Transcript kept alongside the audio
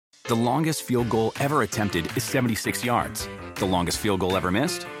The longest field goal ever attempted is 76 yards. The longest field goal ever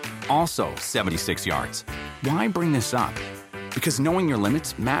missed? Also 76 yards. Why bring this up? Because knowing your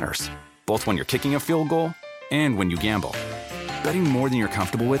limits matters, both when you're kicking a field goal and when you gamble. Betting more than you're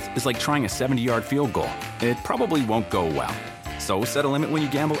comfortable with is like trying a 70-yard field goal. It probably won't go well. So set a limit when you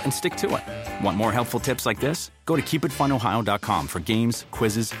gamble and stick to it. Want more helpful tips like this? Go to keepitfunohio.com for games,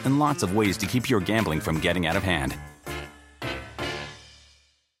 quizzes, and lots of ways to keep your gambling from getting out of hand.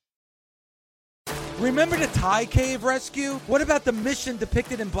 Remember the Thai cave rescue? What about the mission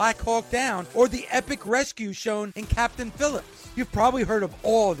depicted in Black Hawk Down or the epic rescue shown in Captain Phillips? You've probably heard of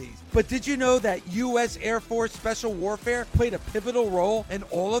all of these, but did you know that U.S. Air Force Special Warfare played a pivotal role in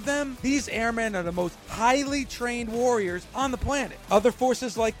all of them? These airmen are the most highly trained warriors on the planet. Other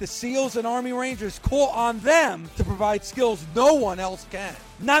forces like the SEALs and Army Rangers call on them to provide skills no one else can.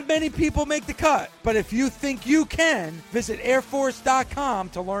 Not many people make the cut, but if you think you can, visit airforce.com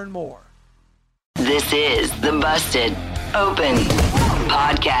to learn more. This is the Busted Open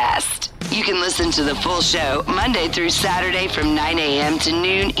Podcast. You can listen to the full show Monday through Saturday from 9 a.m. to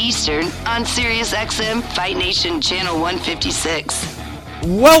noon Eastern on SiriusXM Fight Nation Channel 156.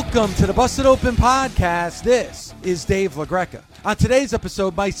 Welcome to the Busted Open Podcast. This is Dave LaGreca. On today's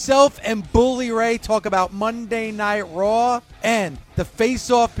episode, myself and Bully Ray talk about Monday Night Raw and the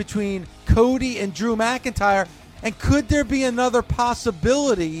face-off between Cody and Drew McIntyre. And could there be another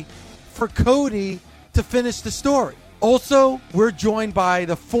possibility for Cody to finish the story? Also, we're joined by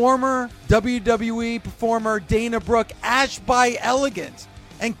the former WWE performer Dana Brooke, Ash by Elegance.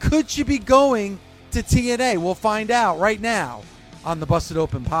 And could she be going to TNA? We'll find out right now on the Busted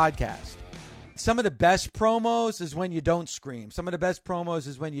Open Podcast. Some of the best promos is when you don't scream. Some of the best promos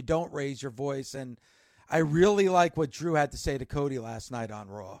is when you don't raise your voice. And I really like what Drew had to say to Cody last night on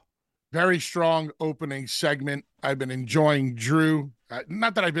Raw. Very strong opening segment. I've been enjoying Drew.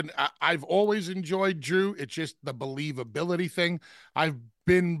 Not that I've always enjoyed Drew. It's just the believability thing. I've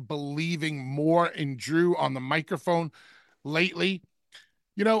been believing more in Drew on the microphone lately.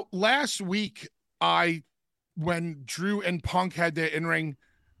 You know, last week, when Drew and Punk had their in-ring,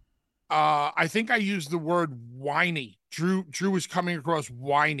 I think I used the word whiny. Drew was coming across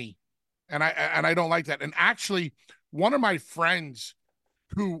whiny, and I don't like that. And actually, one of my friends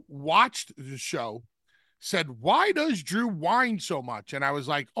who watched the show said, "Why does Drew whine so much?" And I was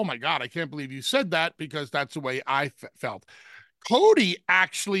like, "Oh my God, I can't believe you said that," because that's the way I felt. Cody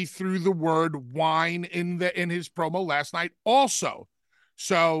actually threw the word whine in his promo last night also.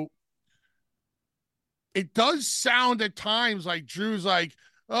 So it does sound at times like Drew's like,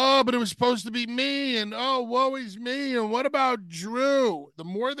 "Oh, but it was supposed to be me," and "Oh, woe is me," and "What about Drew?" The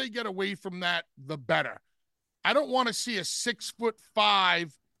more they get away from that, the better. I don't want to see a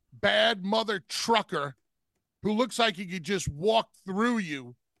 6'5" bad mother trucker who looks like he could just walk through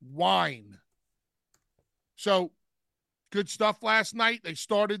you whine. So good stuff last night. They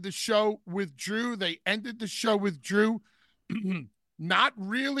started the show with Drew. They ended the show with Drew. Not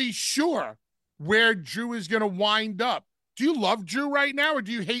really sure where Drew is going to wind up. Do you love Drew right now, or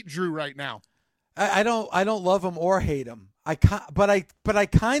do you hate Drew right now? I don't love him or hate him. But I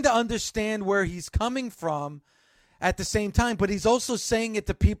kind of understand where he's coming from at the same time. But he's also saying it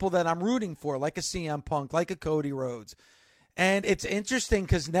to people that I'm rooting for, like a CM Punk, like a Cody Rhodes. And it's interesting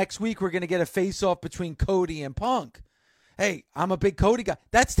because next week we're going to get a face-off between Cody and Punk. Hey, I'm a big Cody guy.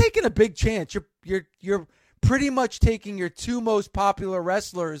 That's taking a big chance. You're pretty much taking your two most popular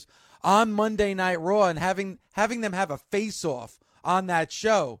wrestlers on Monday Night Raw and having them have a face-off on that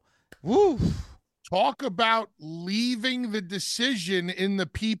show. Woo! Talk about leaving the decision in the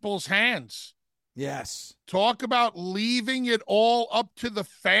people's hands. Yes. Talk about leaving it all up to the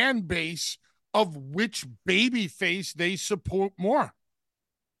fan base of which babyface they support more.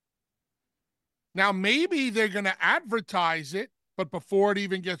 Now, maybe they're going to advertise it, but before it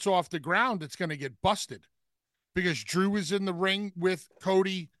even gets off the ground, it's going to get busted. Because Drew was in the ring with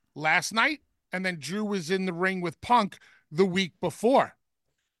Cody last night, and then Drew was in the ring with Punk the week before.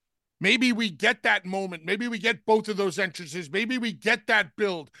 Maybe we get that moment. Maybe we get both of those entrances. Maybe we get that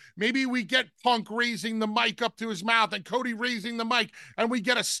build. Maybe we get Punk raising the mic up to his mouth and Cody raising the mic, and we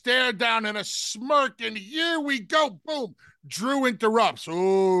get a stare down and a smirk, and here we go. Boom. Drew interrupts.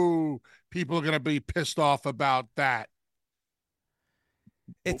 Oh, people are going to be pissed off about that.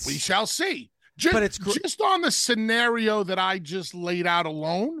 We shall see. Just on the scenario that I just laid out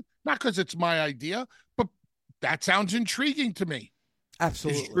alone, not because it's my idea, but that sounds intriguing to me.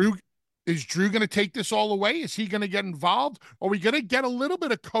 Absolutely. Is Drew going to take this all away? Is he going to get involved? Are we going to get a little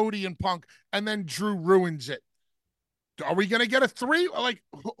bit of Cody and Punk and then Drew ruins it? Are we going to get a 3? Like,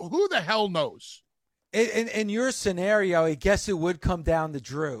 who the hell knows? In your scenario, I guess it would come down to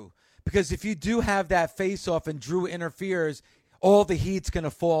Drew. Because if you do have that face-off and Drew interferes, all the heat's going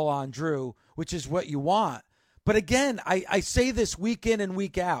to fall on Drew, which is what you want. But again, I say this week in and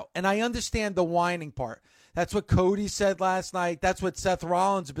week out, and I understand the whining part. That's what Cody said last night. That's what Seth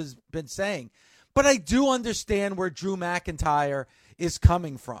Rollins has been saying. But I do understand where Drew McIntyre is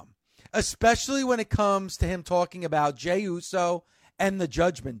coming from, especially when it comes to him talking about Jey Uso and the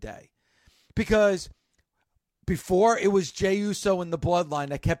Judgment Day. Because before, it was Jey Uso and the Bloodline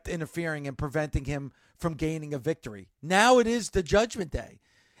that kept interfering and preventing him from gaining a victory. Now it is the Judgment Day.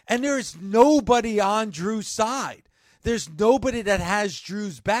 And there's nobody on Drew's side. There's nobody that has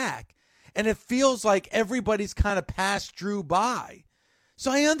Drew's back. And it feels like everybody's kind of passed Drew by.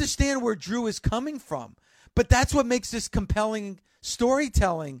 So I understand where Drew is coming from. But that's what makes this compelling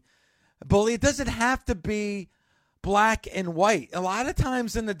storytelling, Bully. It doesn't have to be black and white. A lot of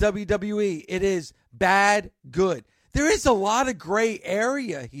times in the WWE, it is bad, good. There is a lot of gray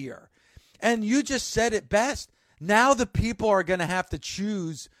area here. And you just said it best. Now the people are going to have to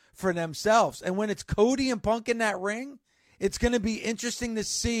choose for themselves. And when it's Cody and Punk in that ring, it's going to be interesting to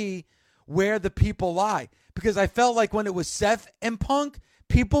see where the people lie. Because I felt like when it was Seth and Punk,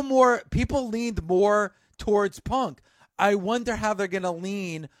 people leaned more towards Punk. I wonder how they're going to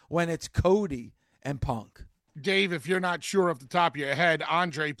lean when it's Cody and Punk. Dave, if you're not sure off the top of your head,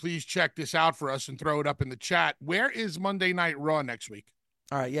 Andre, please check this out for us and throw it up in the chat. Where is Monday Night Raw next week?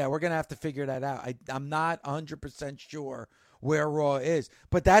 All right, yeah, we're going to have to figure that out. I'm not 100% sure where Raw is,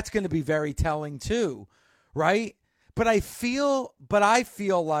 but that's going to be very telling too, right? But I feel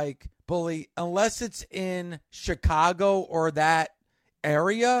like, Bully, unless it's in Chicago or that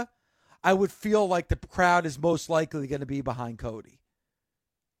area, I would feel like the crowd is most likely going to be behind Cody.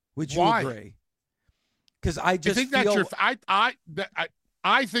 Would you agree? Because I just think feel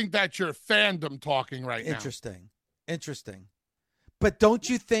I think that's your fandom talking right now. Interesting. But don't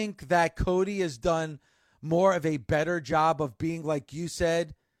you think that Cody has done more of a better job of being, like you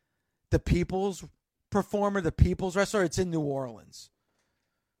said, the people's performer, the people's wrestler? It's in New Orleans.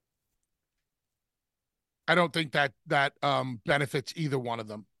 I don't think that benefits either one of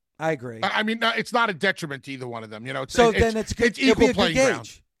them. I agree. I mean, it's not a detriment to either one of them. You know, then it's good. It's equal playing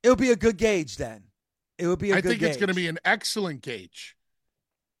ground. It'll be a good gauge then. It would be a good gauge. I think it's going to be an excellent gauge.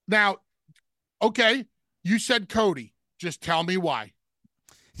 Now, okay, you said Cody. Just tell me why.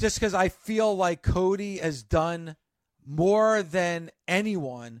 Just because I feel like Cody has done more than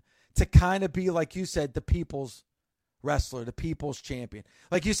anyone to kind of be, like you said, the people's wrestler, the people's champion.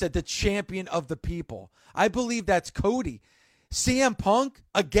 Like you said, the champion of the people. I believe that's Cody. CM Punk,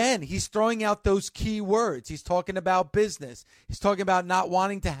 again, he's throwing out those key words. He's talking about business. He's talking about not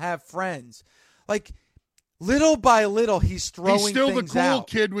wanting to have friends. Like, little by little, he's throwing things out. He's still the cool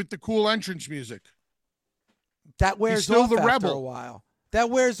kid with the cool entrance music. That wears off after a while. That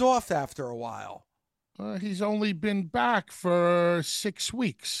wears off after a while. He's only been back for 6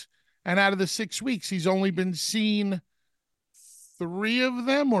 weeks. And out of the 6 weeks, he's only been seen 3 of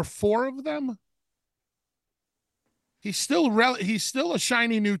them or 4 of them. He's still a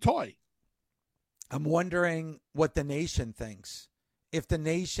shiny new toy. I'm wondering what the nation thinks. If the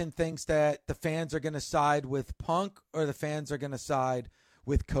nation thinks that the fans are going to side with Punk or the fans are going to side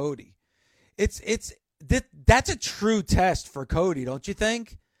with Cody. That's a true test for Cody, don't you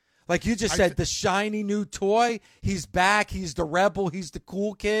think? Like you just said, the shiny new toy. He's back. He's the rebel. He's the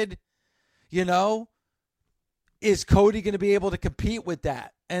cool kid. You know? Is Cody going to be able to compete with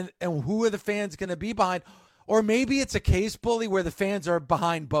that? And who are the fans going to be behind? Or maybe it's a case, Bully, where the fans are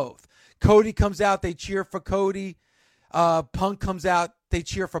behind both. Cody comes out, they cheer for Cody. Punk comes out, they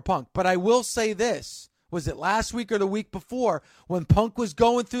cheer for Punk. But I will say this. Was it last week or the week before when Punk was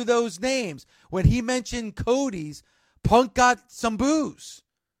going through those names? When he mentioned Cody's, Punk got some boos.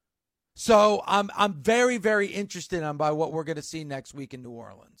 So I'm very, very interested by what we're going to see next week in New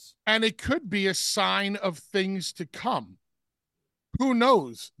Orleans. And it could be a sign of things to come. Who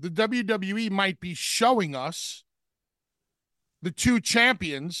knows? The WWE might be showing us the 2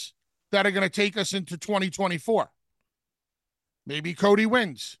 champions that are going to take us into 2024. Maybe Cody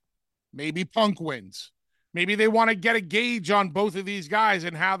wins. Maybe Punk wins. Maybe they want to get a gauge on both of these guys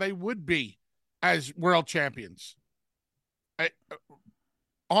and how they would be as world champions.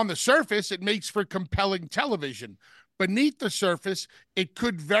 On the surface, it makes for compelling television. Beneath the surface, it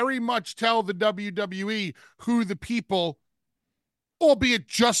could very much tell the WWE who the people, albeit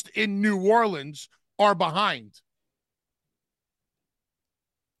just in New Orleans, are behind.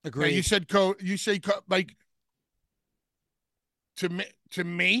 Agreed. Now you say like, to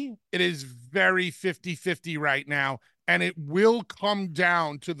me, it is very 50-50 right now, and it will come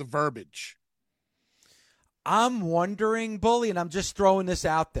down to the verbiage. I'm wondering, Bully, and I'm just throwing this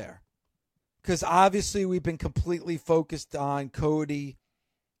out there, because obviously we've been completely focused on Cody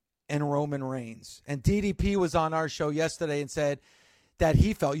and Roman Reigns. And DDP was on our show yesterday and said that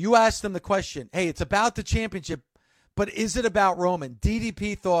he felt, you asked him the question, hey, it's about the championship, but is it about Roman?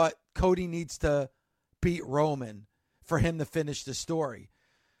 DDP thought Cody needs to beat Roman for him to finish the story.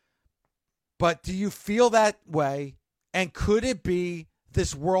 But do you feel that way? And could it be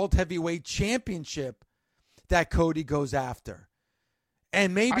this World Heavyweight Championship that Cody goes after?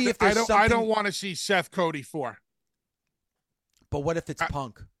 And maybe if there's something... I don't want to see Seth Cody 4. But what if it's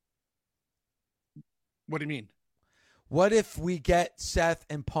Punk? What do you mean? What if we get Seth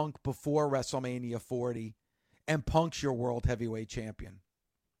and Punk before WrestleMania 40 and Punk's your World Heavyweight Champion?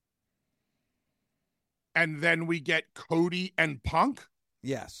 And then we get Cody and Punk?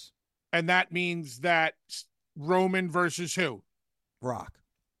 Yes. And that means that Roman versus who? Rock.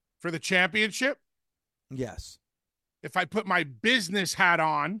 For the championship? Yes. If I put my business hat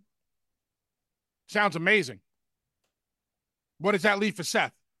on, sounds amazing. What does that leave for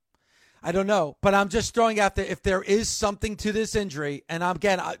Seth? I don't know, but I'm just throwing out there, if there is something to this injury, and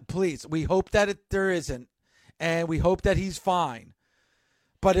again, please, we hope that there isn't, and we hope that he's fine.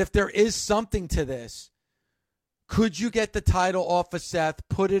 But if there is something to this, could you get the title off of Seth,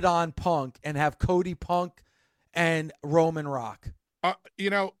 put it on Punk, and have Cody, Punk, and Roman Rock?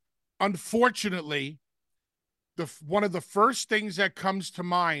 Unfortunately, one of the first things that comes to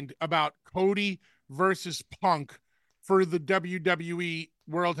mind about Cody versus Punk for the WWE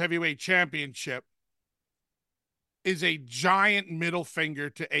World Heavyweight Championship is a giant middle finger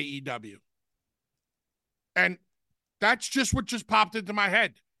to AEW. And that's just what just popped into my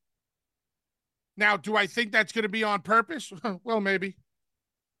head. Now, do I think that's going to be on purpose? Well, maybe.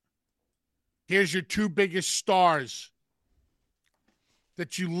 Here's your two biggest stars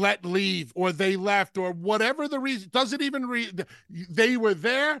that you let leave, or they left, or whatever the reason. Doesn't even they were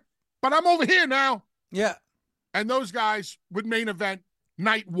there, but I'm over here now. Yeah. And those guys would main event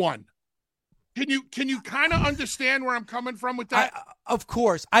night one. Can you kind of understand where I'm coming from with that? Of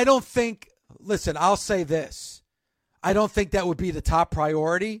course. I don't think, listen, I'll say this. I don't think that would be the top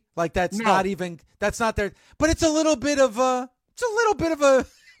priority. Like that's not there. But it's a little bit of a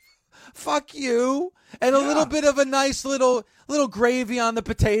fuck you, and a little bit of a nice little gravy on the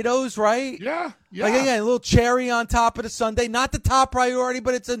potatoes, right? Yeah. Like again, a little cherry on top of the sundae. Not the top priority,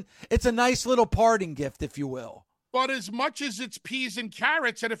 but it's a nice little parting gift, if you will. But as much as it's peas and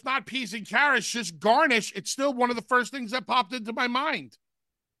carrots, and if not peas and carrots, just garnish, it's still one of the first things that popped into my mind.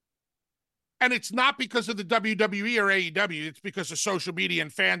 And it's not because of the WWE or AEW. It's because of social media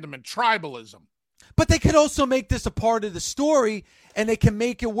and fandom and tribalism. But they could also make this a part of the story, and they can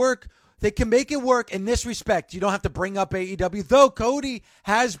make it work. They can make it work in this respect. You don't have to bring up AEW, though Cody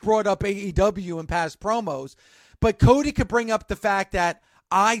has brought up AEW in past promos. But Cody could bring up the fact that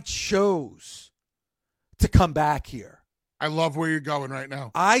I chose to come back here. I love where you're going right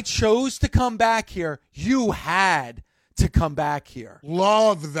now. I chose to come back here. You had to come back here.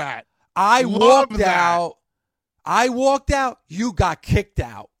 Love that. I walked out. You got kicked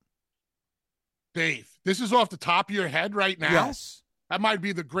out. Dave, this is off the top of your head right now? Yes. That might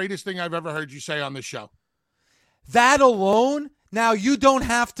be the greatest thing I've ever heard you say on the show. That alone, now you don't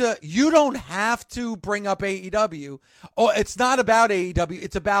have to bring up AEW. Oh, it's not about AEW.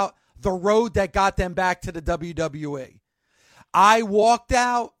 It's about the road that got them back to the WWE. I walked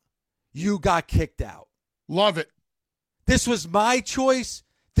out. You got kicked out. Love it. This was my choice.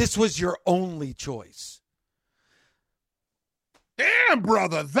 This was your only choice. Damn,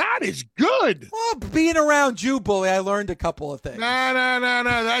 brother, that is good. Well, being around you, Bully, I learned a couple of things. No.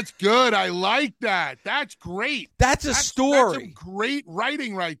 That's good. I like that. That's great. That's a story. That's some great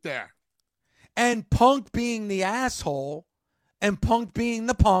writing right there. And Punk being the asshole and Punk being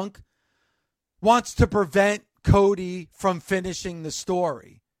the punk wants to prevent Cody from finishing the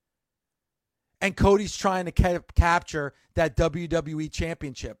story. And Cody's trying to capture that WWE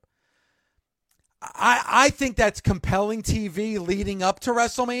championship. I think that's compelling TV leading up to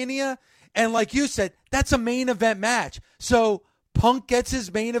WrestleMania. And like you said, that's a main event match. So Punk gets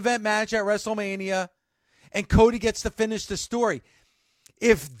his main event match at WrestleMania, and Cody gets to finish the story.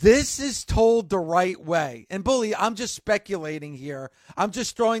 If this is told the right way, and Bully, I'm just speculating here. I'm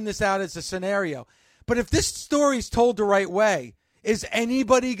just throwing this out as a scenario. But if this story is told the right way, is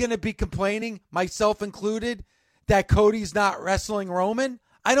anybody going to be complaining, myself included, that Cody's not wrestling Roman?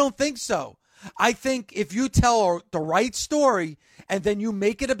 I don't think so. I think if you tell the right story and then you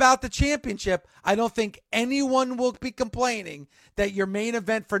make it about the championship, I don't think anyone will be complaining that your main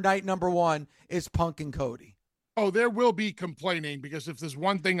event for night number one is Punk and Cody. Oh, there will be complaining, because if there's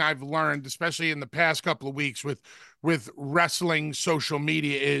one thing I've learned, especially in the past couple of weeks with wrestling social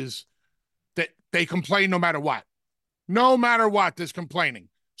media, is that they complain no matter what. No matter what, there's complaining.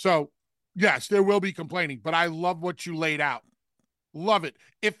 So, yes, there will be complaining, but I love what you laid out. Love it.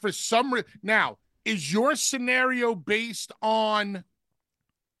 If for some reason, now, is your scenario based on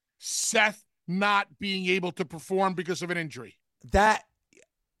Seth not being able to perform because of an injury? That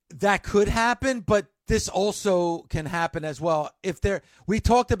could happen, but this also can happen as well. We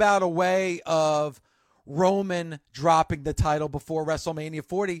talked about a way of Roman dropping the title before WrestleMania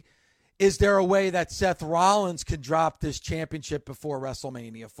 40. Is there a way that Seth Rollins could drop this championship before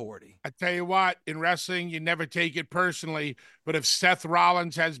WrestleMania 40? I tell you what, in wrestling, you never take it personally, but if Seth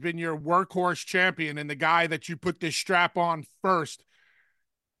Rollins has been your workhorse champion and the guy that you put this strap on first,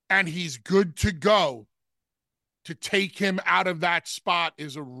 and he's good to go, to take him out of that spot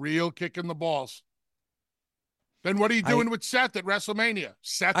is a real kick in the balls. Then what are you doing with Seth at WrestleMania?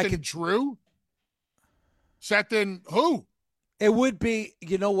 Drew? Seth and who? It would be,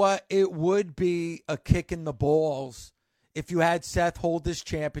 you know what? It would be a kick in the balls if you had Seth hold this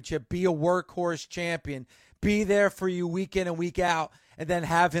championship, be a workhorse champion, be there for you week in and week out, and then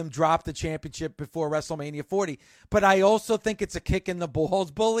have him drop the championship before WrestleMania 40. But I also think it's a kick in the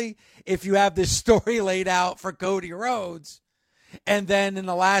balls, Bully, if you have this story laid out for Cody Rhodes, and then in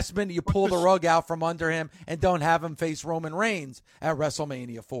the last minute you pull the rug out from under him and don't have him face Roman Reigns at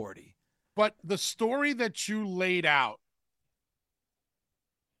WrestleMania 40. But the story that you laid out,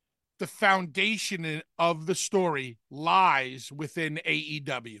 the foundation of the story lies within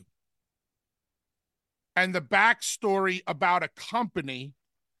AEW. And the backstory about a company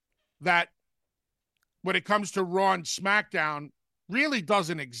that, when it comes to Raw and SmackDown, really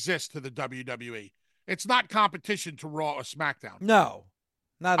doesn't exist to the WWE. It's not competition to Raw or SmackDown. No,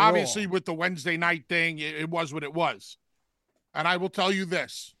 not at all. Obviously, with the Wednesday night thing, it was what it was. And I will tell you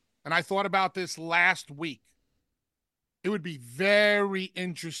this, and I thought about this last week. It would be very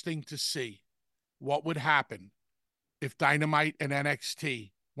interesting to see what would happen if Dynamite and NXT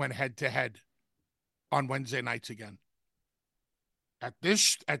went head-to-head on Wednesday nights again. At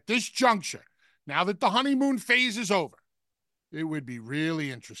this juncture, now that the honeymoon phase is over, it would be really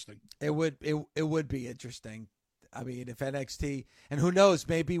interesting. It would be interesting. I mean, if NXT, and who knows,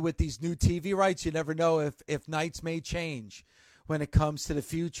 maybe with these new TV rights, you never know if nights may change when it comes to the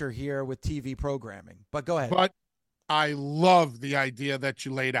future here with TV programming. But go ahead. But I love the idea that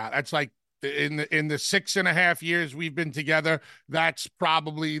you laid out. That's like in the 6.5 years we've been together, that's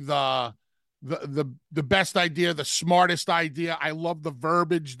probably the best idea, the smartest idea. I love the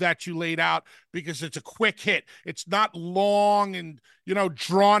verbiage that you laid out because it's a quick hit. It's not long and,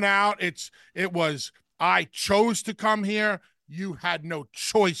 drawn out. It was, I chose to come here. You had no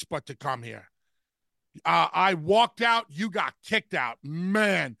choice but to come here. I walked out. You got kicked out.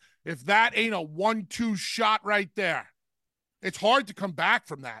 Man, if that ain't a 1-2 shot right there, it's hard to come back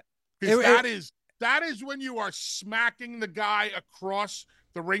from that. Because that is when you are smacking the guy across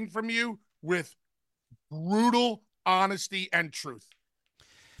the ring from you with brutal honesty and truth.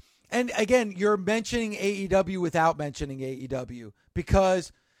 And again, you're mentioning AEW without mentioning AEW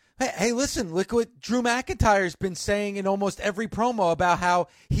because, hey, listen, look what Drew McIntyre's been saying in almost every promo about how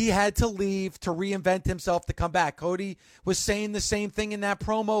he had to leave to reinvent himself to come back. Cody was saying the same thing in that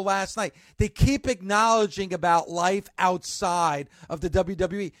promo last night. They keep acknowledging about life outside of the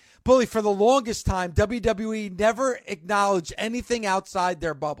WWE. Bully, for the longest time, WWE never acknowledged anything outside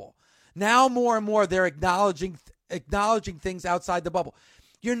their bubble. Now more and more they're acknowledging things outside the bubble.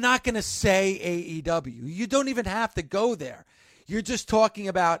 You're not going to say AEW. You don't even have to go there. You're just talking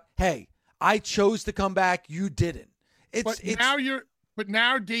about, hey, I chose to come back. You didn't. But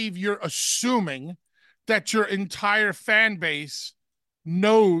now, Dave, you're assuming that your entire fan base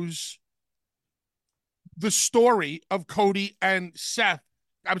knows the story of Cody and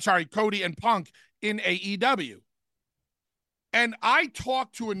Cody and Punk in AEW. And I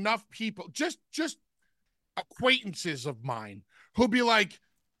talk to enough people, just acquaintances of mine, who'll be like,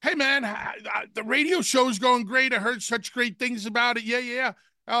 hey, man, the radio show's going great. I heard such great things about it. Yeah.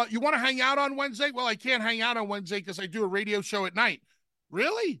 You want to hang out on Wednesday? Well, I can't hang out on Wednesday because I do a radio show at night.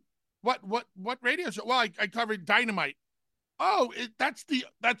 Really? What radio show? Well, I covered Dynamite. Oh, that's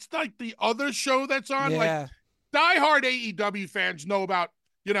like the other show that's on. Yeah. Like diehard AEW fans know about,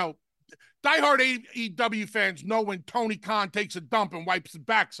 diehard AEW fans know when Tony Khan takes a dump and wipes his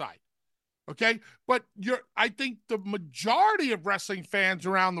backside. Okay. But I think the majority of wrestling fans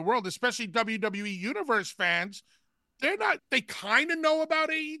around the world, especially WWE Universe fans, they kind of know about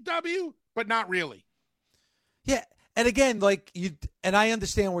AEW, but not really. Yeah. And again, and I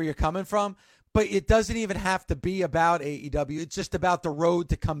understand where you're coming from, But it doesn't even have to be about AEW. It's just about the road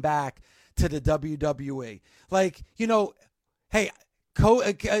to come back to the WWE. Like, you know, hey,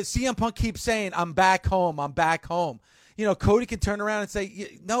 CM Punk keeps saying, I'm back home. I'm back home. You know, Cody can turn around and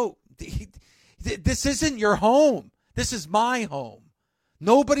say, no, this isn't your home. This is my home.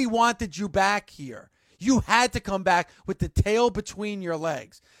 Nobody wanted you back here. You had to come back with the tail between your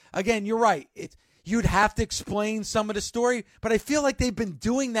legs. Again, you're right. You'd have to explain some of the story, but I feel like they've been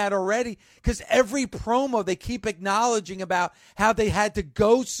doing that already because every promo they keep acknowledging about how they had to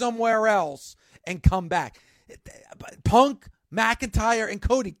go somewhere else and come back. Punk, McIntyre, and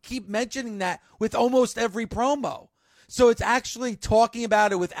Cody keep mentioning that with almost every promo. So it's actually talking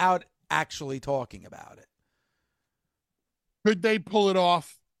about it without actually talking about it. Could they pull it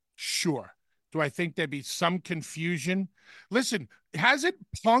off? Sure. Do I think there'd be some confusion? Listen, hasn't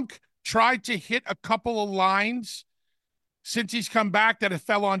Punk tried to hit a couple of lines since he's come back that have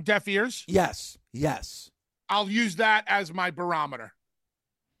fell on deaf ears? Yes. I'll use that as my barometer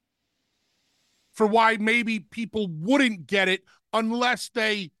for why maybe people wouldn't get it unless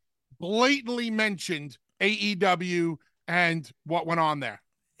they blatantly mentioned AEW and what went on there.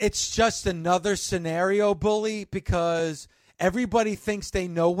 It's just another scenario, Bully, because everybody thinks they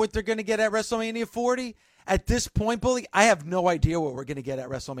know what they're going to get at WrestleMania 40. At this point, Bully, I have no idea what we're going to get at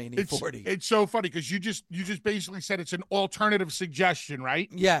WrestleMania 40. It's so funny because you just basically said it's an alternative suggestion, right?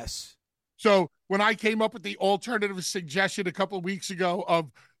 Yes. So when I came up with the alternative suggestion a couple of weeks ago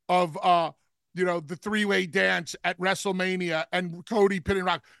of the three-way dance at WrestleMania and Cody pinning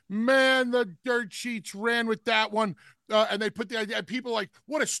Rock, man, the dirt sheets ran with that one, and they put the idea. And people like,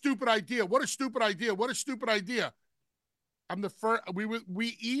 what a stupid idea! What a stupid idea! What a stupid idea! I'm the first.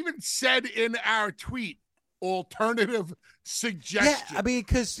 We even said in our tweet, alternative suggestion. Yeah, I mean,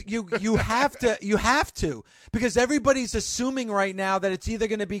 because you have to because everybody's assuming right now that it's either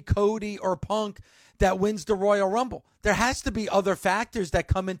going to be Cody or Punk that wins the Royal Rumble. There has to be other factors that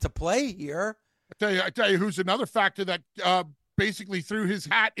come into play here. I tell you who's another factor that basically threw his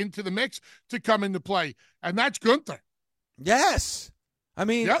hat into the mix to come into play, and that's Gunther. Yes, I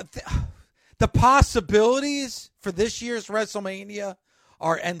mean, yep. The possibilities for this year's WrestleMania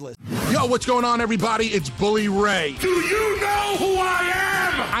are endless. Yo, what's going on, everybody? It's Bully Ray. Do you know who I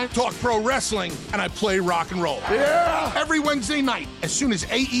am? I talk pro wrestling, and I play rock and roll. Yeah! Every Wednesday night, as soon as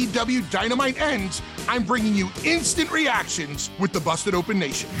AEW Dynamite ends, I'm bringing you instant reactions with the Busted Open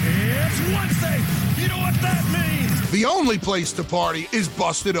Nation. It's Wednesday. You know what that means. The only place to party is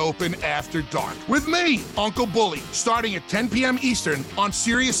Busted Open After Dark. With me, Uncle Bully, starting at 10 p.m. Eastern on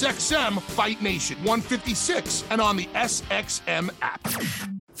SiriusXM Fight Nation 156 and on the SXM app.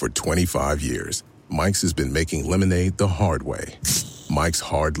 For 25 years, Mike's has been making lemonade the hard way. Mike's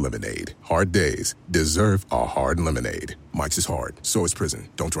Hard Lemonade. Hard days deserve a hard lemonade. Mike's is hard, so is prison.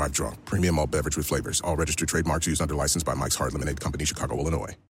 Don't drive drunk. Premium malt beverage with flavors. All registered trademarks used under license by Mike's Hard Lemonade Company, Chicago,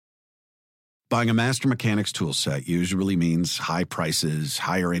 Illinois. Buying a Master Mechanics tool set usually means high prices,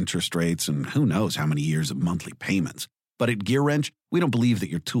 higher interest rates, and who knows how many years of monthly payments. But at Gear Wrench, we don't believe that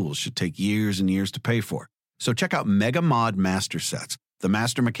your tools should take years and years to pay for. So check out Mega Mod Master Sets, the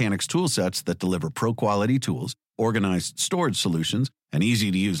Master Mechanics tool sets that deliver pro-quality tools, organized storage solutions, an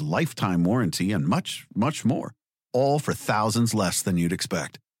easy-to-use lifetime warranty, and much, much more. All for thousands less than you'd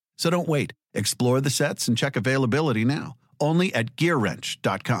expect. So don't wait. Explore the sets and check availability now. Only at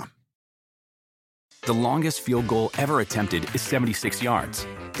GearWrench.com. The longest field goal ever attempted is 76 yards.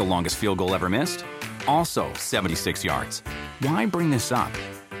 The longest field goal ever missed? Also 76 yards. Why bring this up?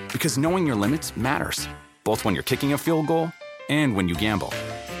 Because knowing your limits matters, both when you're kicking a field goal and when you gamble.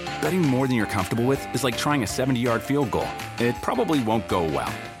 Betting more than you're comfortable with is like trying a 70-yard field goal. It probably won't go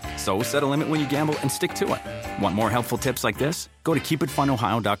well. So set a limit when you gamble and stick to it. Want more helpful tips like this? Go to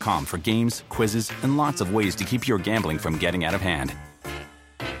keepitfunohio.com for games, quizzes, and lots of ways to keep your gambling from getting out of hand.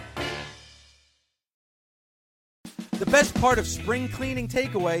 The best part of spring cleaning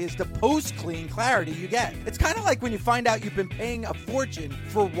takeaway is the post-clean clarity you get. It's kind of like when you find out you've been paying a fortune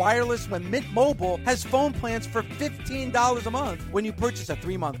for wireless when Mint Mobile has phone plans for $15 a month when you purchase a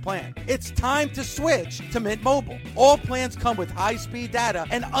 3-month plan. It's time to switch to Mint Mobile. All plans come with high-speed data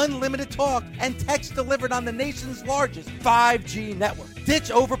and unlimited talk and text delivered on the nation's largest 5G network. Ditch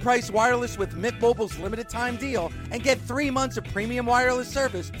overpriced wireless with Mint Mobile's limited time deal and get 3 months of premium wireless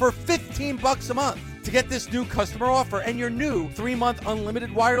service for $15 a month. To get this new customer offer and your new 3-month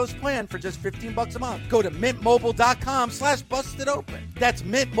unlimited wireless plan for just $15 a month, go to mintmobile.com/bustedopen. That's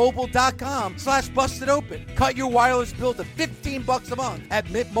mintmobile.com/bustedopen. Cut your wireless bill to $15 a month at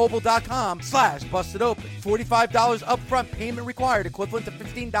mintmobile.com/bustedopen. $45 upfront payment required, equivalent to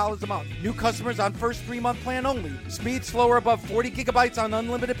 $15 a month. New customers on first 3-month plan only. Speed slower above 40 gigabytes on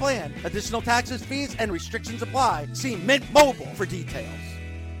unlimited plan. Additional taxes, fees, and restrictions apply. See Mint Mobile for details.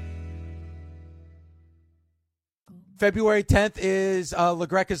 February 10th is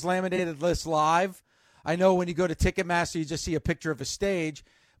LaGreca's Laminated List Live. I know when you go to Ticketmaster, you just see a picture of a stage,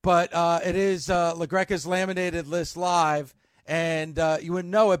 but it is LaGreca's Laminated List Live, and you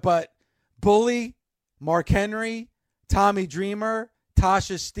wouldn't know it, but Bully, Mark Henry, Tommy Dreamer,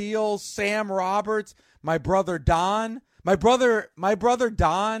 Tasha Steele, Sam Roberts, my brother Don. My brother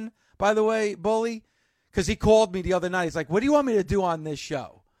Don, by the way, Bully, because he called me the other night. He's like, what do you want me to do on this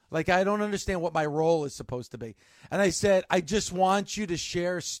show? Like, I don't understand what my role is supposed to be. And I said, I just want you to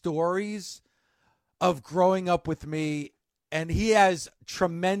share stories of growing up with me. And he has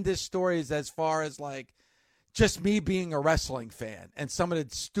tremendous stories as far as, like, just me being a wrestling fan and some of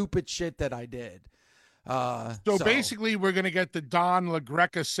the stupid shit that I did. So basically, we're going to get the Don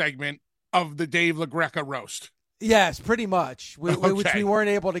LaGreca segment of the Dave LaGreca roast. Yes, pretty much, which we weren't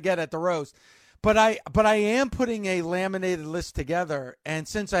able to get at the roast. But I am putting a laminated list together, and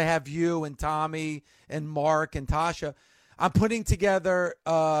since I have you and Tommy and Mark and Tasha, I'm putting together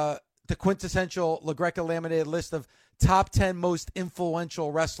the quintessential LaGreca laminated list of top 10 most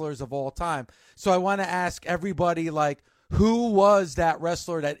influential wrestlers of all time. So I want to ask everybody, like, who was that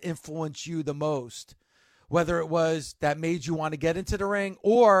wrestler that influenced you the most? Whether it was that made you want to get into the ring,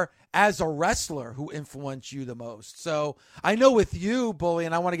 or as a wrestler who influenced you the most. So I know with you, Bully,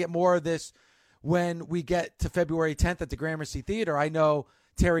 and I want to get more of this when we get to February 10th at the Gramercy Theater. I know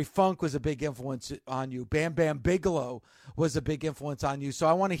Terry Funk was a big influence on you. Bam Bam Bigelow was a big influence on you. So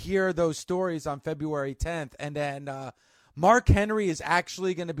I want to hear those stories on February 10th. And then Mark Henry is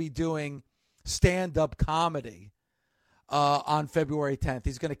actually going to be doing stand-up comedy on February 10th.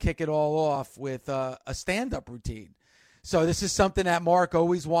 He's going to kick it all off with a stand-up routine. So this is something that Mark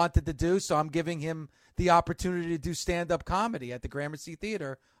always wanted to do. So I'm giving him the opportunity to do stand-up comedy at the Gramercy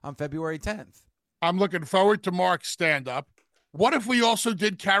Theater on February 10th. I'm looking forward to Mark's stand-up. What if we also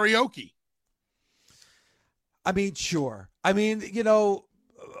did karaoke? I mean, sure. I mean, you know,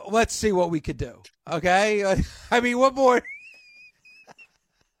 let's see what we could do. Okay? I mean, what more?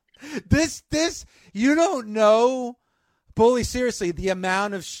 This, you don't know, Bully, seriously, the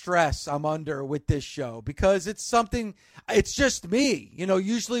amount of stress I'm under with this show, because it's something, it's just me. You know,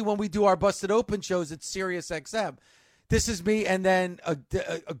 usually when we do our Busted Open shows, it's Sirius XM. This is me, and then a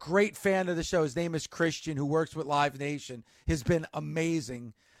great fan of the show. His name is Christian, who works with Live Nation. Has been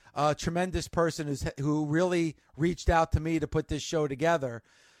amazing. Tremendous person who really reached out to me to put this show together.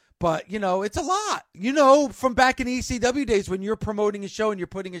 But, you know, it's a lot. You know, from back in ECW days when you're promoting a show and you're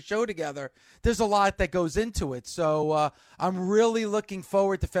putting a show together, there's a lot that goes into it. So I'm really looking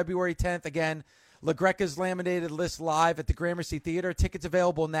forward to February 10th. Again, LaGreca's Laminated List Live at the Gramercy Theater. Tickets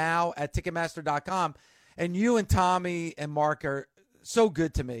available now at Ticketmaster.com. And you and Tommy and Mark are so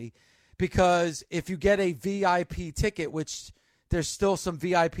good to me, because if you get a VIP ticket, which there's still some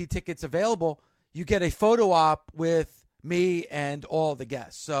VIP tickets available, you get a photo op with me and all the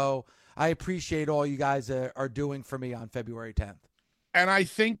guests. So I appreciate all you guys are doing for me on February 10th. And I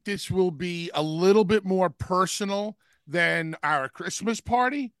think this will be a little bit more personal than our Christmas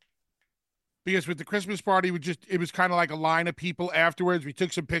party. Because with the Christmas party, it was kind of like a line of people afterwards. We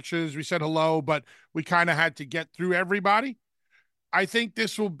took some pictures, we said hello, but we kind of had to get through everybody. I think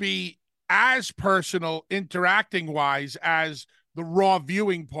this will be as personal, interacting-wise, as the Raw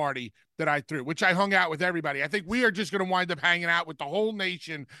viewing party that I threw, which I hung out with everybody. I think we are just going to wind up hanging out with the whole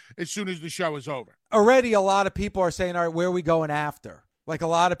nation as soon as the show is over. Already, a lot of people are saying, all right, where are we going after? Like, a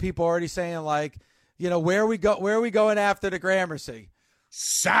lot of people already saying, like, you know, where are we going after the Gramercy?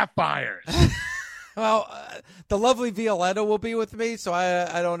 Sapphires. Well, the lovely Violetta will be with me, so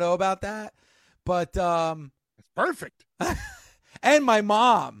I don't know about that. But it's perfect. And my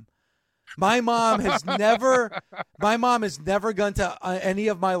mom. My mom has never gone to any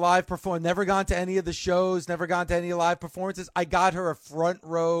of my live performance, never gone to any of the shows, never gone to any live performances. I got her a front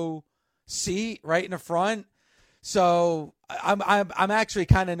row seat right in the front. So I'm actually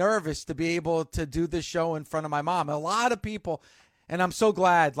kind of nervous to be able to do this show in front of my mom. A lot of people, and I'm so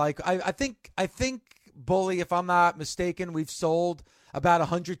glad. Like I think Bully, if I'm not mistaken, we've sold about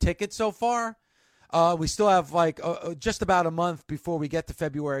 100 tickets so far. We still have like just about a month before we get to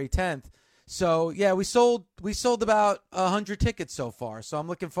February 10th. So yeah, we sold about 100 tickets so far. So I'm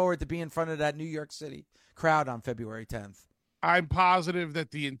looking forward to being in front of that New York City crowd on February 10th. I'm positive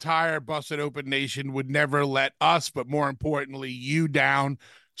that the entire Busted Open Nation would never let us, but more importantly, you down.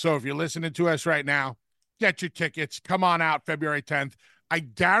 So if you're listening to us right now, get your tickets. Come on out February 10th. I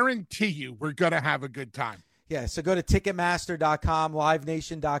guarantee you we're going to have a good time. Yeah, so go to Ticketmaster.com,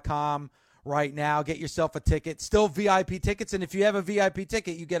 LiveNation.com right now. Get yourself a ticket. Still VIP tickets, and if you have a VIP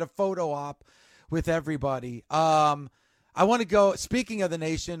ticket, you get a photo op with everybody. I want to go, speaking of the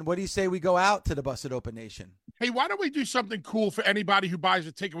nation, what do you say we go out to the Busted Open Nation? Hey, why don't we do something cool for anybody who buys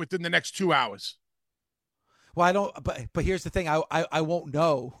a ticket within the next 2 hours? Well, I don't, but here's the thing. I won't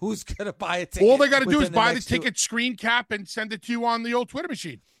know who's going to buy a ticket. All they got to do is buy the ticket, screen cap, and send it to you on the old Twitter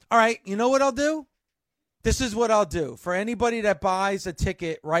machine. All right. You know what I'll do? This is what I'll do. For anybody that buys a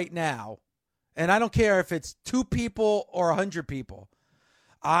ticket right now, and I don't care if it's 2 people or 100 people,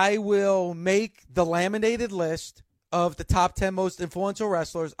 I will make the laminated list of the top 10 most influential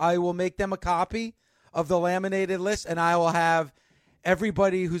wrestlers. I will make them a copy of the laminated list, and I will have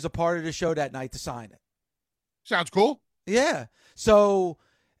everybody who's a part of the show that night to sign it. Sounds cool. Yeah. So,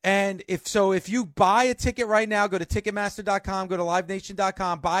 if you buy a ticket right now, go to Ticketmaster.com, go to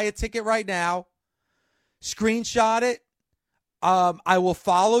LiveNation.com, buy a ticket right now, screenshot it. I will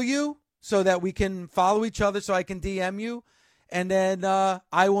follow you so that we can follow each other so I can DM you. And then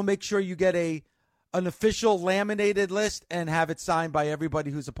I will make sure you get an official laminated list and have it signed by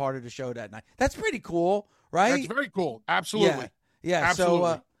everybody who's a part of the show that night. That's pretty cool, right? That's very cool. Absolutely. Yeah.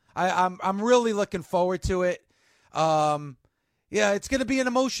 Absolutely. So I'm really looking forward to it. Yeah, it's going to be an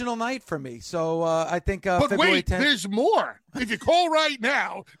emotional night for me. So I think but February wait, 10th. There's more. If you call right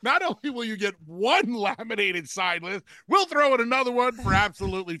now, not only will you get one laminated side list, we'll throw in another one for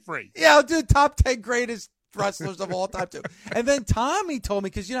absolutely free. Yeah, I'll do top 10 greatest wrestlers of all time too. And then Tommy told me,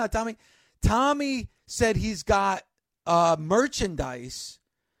 because you know Tommy said he's got merchandise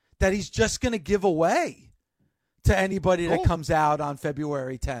that he's just going to give away to anybody that comes out on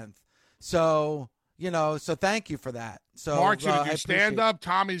February 10th. So, so thank you for that. So Mark, if you stand up,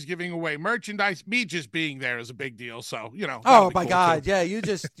 Tommy's giving away merchandise. Me just being there is a big deal. So, Oh my God. Too. Yeah, you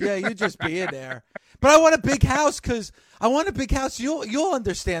just be in there. But I want a big house because You'll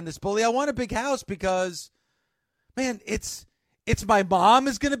understand this, Bully. I want a big house because, man, it's my mom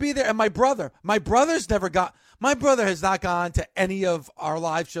is going to be there and my brother. My brother has not gone to any of our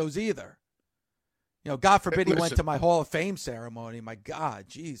live shows either. God forbid he went to my Hall of Fame ceremony. My God,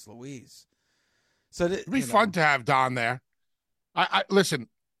 geez, Louise. So it'd be fun to have Don there. I listen.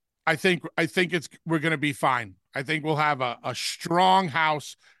 I think we're going to be fine. I think we'll have a strong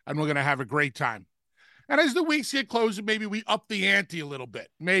house and we're going to have a great time. And as the weeks get closer, maybe we up the ante a little bit.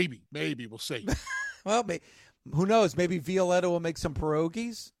 Maybe we'll see. Well, who knows? Maybe Violetta will make some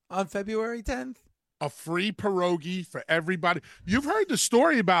pierogies on February 10th. A free pierogi for everybody. You've heard the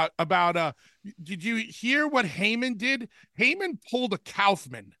story about. Did you hear what Heyman did? Heyman pulled a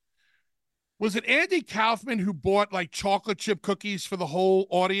Kaufman. Was it Andy Kaufman who bought like chocolate chip cookies for the whole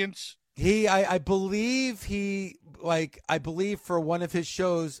audience? I believe for one of his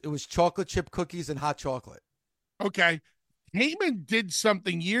shows, it was chocolate chip cookies and hot chocolate. Okay. Heyman did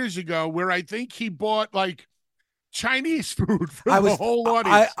something years ago where I think he bought like Chinese food for the whole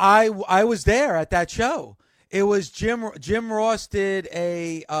audience. I was there at that show. It was Jim Ross did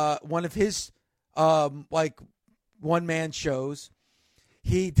one of his one-man shows.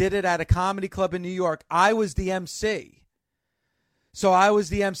 He did it at a comedy club in New York. I was the MC. So I was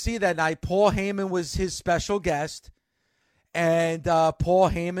the MC that night. Paul Heyman was his special guest. And Paul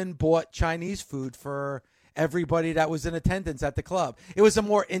Heyman bought Chinese food for everybody that was in attendance at the club. It was a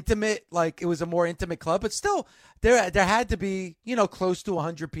more intimate club, but still there had to be, close to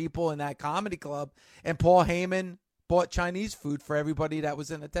 100 people in that comedy club. And Paul Heyman bought Chinese food for everybody that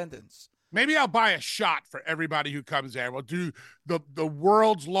was in attendance. Maybe I'll buy a shot for everybody who comes there. We'll do the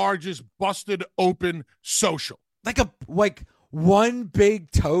world's largest busted open social. Like one big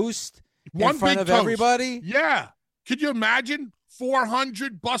toast in front of everybody? Yeah. Could you imagine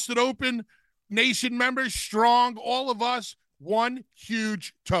 400 busted open nation members strong, all of us, one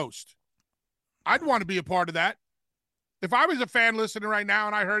huge toast? I'd want to be a part of that. If I was a fan listening right now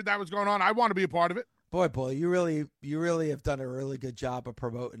and I heard that was going on, I want to be a part of it. Boy, you really have done a really good job of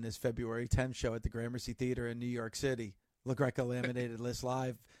promoting this February 10th show at the Gramercy Theater in New York City. LaGreca Laminated List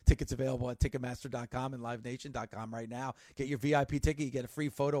Live. Tickets available at Ticketmaster.com and LiveNation.com right now. Get your VIP ticket. You get a free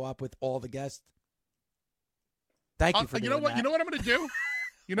photo op with all the guests. Thank you for doing that. You know what I'm going to do?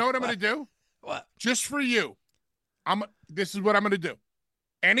 You know what I'm going to do? What? Just for you. This is what I'm going to do.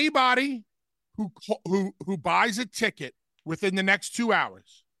 Anybody who buys a ticket within the next 2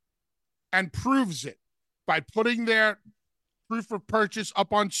 hours, and proves it by putting their proof of purchase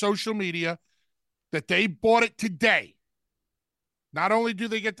up on social media that they bought it today, not only do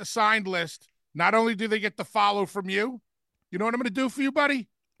they get the signed list, not only do they get the follow from you, you know what I'm going to do for you, buddy?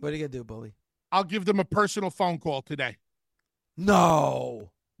 What are you going to do, Bully? I'll give them a personal phone call today.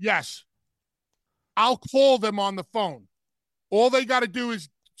 No. Yes. I'll call them on the phone. All they got to do is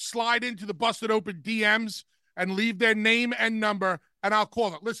slide into the Busted Open DMs and leave their name and number, and I'll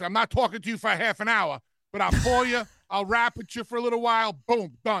call them. Listen, I'm not talking to you for half an hour, but I'll call you. I'll rap at you for a little while.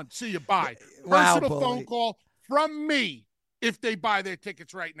 Boom, done. See you. Bye. Wow, Personal Bully. phone call from me if they buy their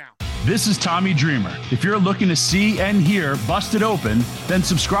tickets right now. This is Tommy Dreamer. If you're looking to see and hear Busted Open, then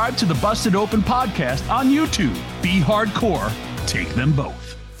subscribe to the Busted Open podcast on YouTube. Be hardcore. Take them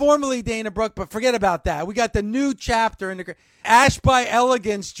both. Formerly Dana Brooke, but forget about that. We got the new chapter in the Ash by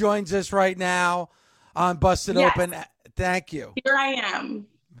Elegance joins us right now on Busted Open. Thank you. Here I am.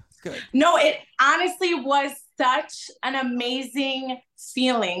 Good. No, it honestly was such an amazing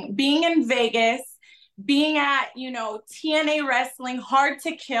feeling being in Vegas, being at, TNA Wrestling, Hard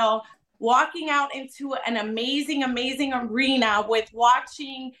to Kill, walking out into an amazing, amazing arena with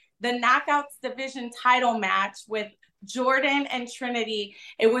watching the Knockouts Division title match with Jordan and Trinity.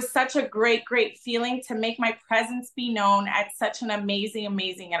 It was such a great, great feeling to make my presence be known at such an amazing,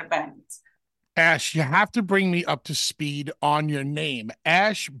 amazing event. Ash, you have to bring me up to speed on your name,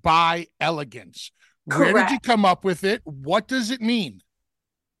 Ash by Elegance. Correct. Where did you come up with it? What does it mean?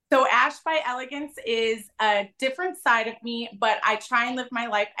 So Ash by Elegance is a different side of me, but I try and live my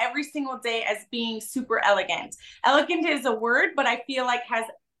life every single day as being super elegant. Elegant is a word, but I feel like has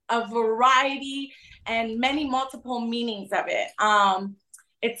a variety and many multiple meanings of it.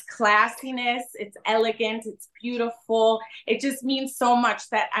 It's classiness, it's elegant, it's beautiful. It just means so much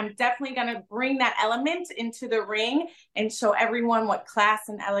that I'm definitely going to bring that element into the ring and show everyone what class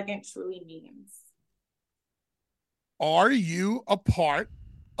and elegant truly means. Are you a part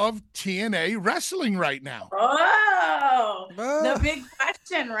of TNA Wrestling right now? The big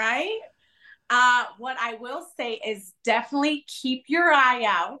question, right? What I will say is definitely keep your eye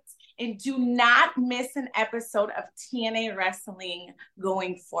out and do not miss an episode of TNA Wrestling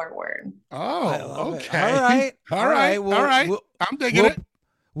going forward. Oh, okay. All right. All right. I'm digging it.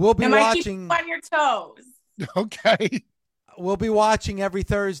 We'll be watching. Keep on your toes. Okay. We'll be watching every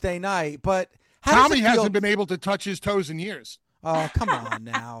Thursday night, but Tommy hasn't been able to touch his toes in years. Oh, come on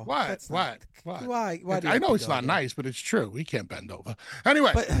now. What? Why I know it's not nice, but it's true. We can't bend over.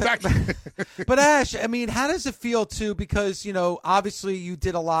 Anyway, but Ash, I mean, how does it feel too? Because, obviously you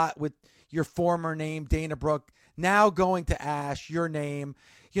did a lot with your former name, Dana Brooke, now going to Ash, your name,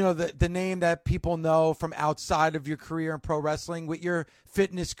 the name that people know from outside of your career in pro wrestling with your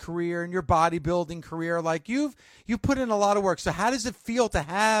fitness career and your bodybuilding career. Like you've put in a lot of work. So how does it feel to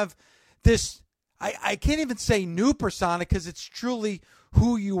have this, I can't even say new persona because it's truly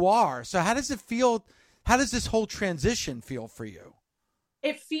who you are. So how does it feel? How does this whole transition feel for you?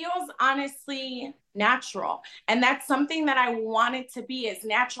 It feels honestly natural. And that's something that I want it to be, is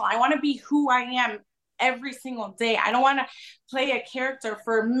natural. I want to be who I am every single day. I don't want to play a character.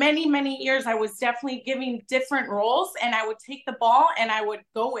 For many, many years, I was definitely giving different roles, and I would take the ball and I would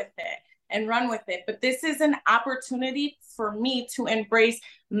go with it and run with it. But this is an opportunity for me to embrace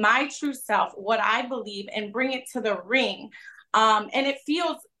my true self, what I believe, and bring it to the ring. And it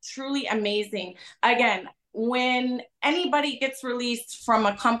feels truly amazing. Again, when anybody gets released from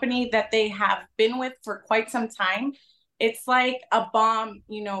a company that they have been with for quite some time, it's like a bomb,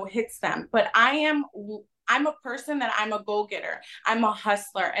 hits them. But I'm a person that I'm a go-getter. I'm a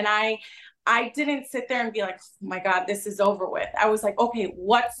hustler. And I didn't sit there and be like, oh my God, this is over with. I was like, okay,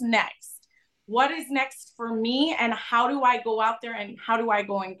 what's next? What is next for me? And how do I go out there and how do I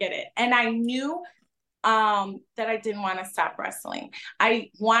go and get it? And I knew that I didn't want to stop wrestling.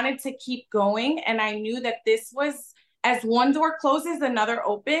 I wanted to keep going. And I knew that this was, as one door closes, another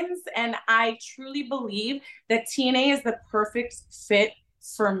opens. And I truly believe that TNA is the perfect fit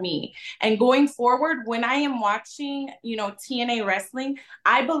for me. And going forward, when I am watching, TNA Wrestling,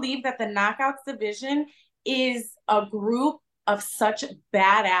 I believe that the Knockouts division is a group of such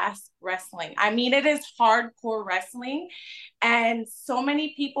badass wrestling. I mean, it is hardcore wrestling. And so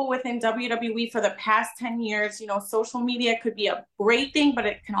many people within WWE for the past 10 years, social media could be a great thing, but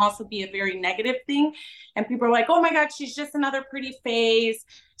it can also be a very negative thing. And people are like, oh my God, she's just another pretty face.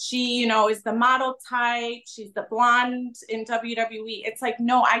 She, is the model type. She's the blonde in WWE. It's like,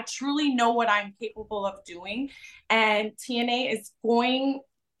 no, I truly know what I'm capable of doing. And TNA is going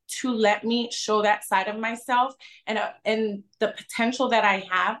to let me show that side of myself, and the potential that I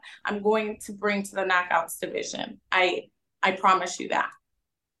have, I'm going to bring to the Knockouts division. I promise you that.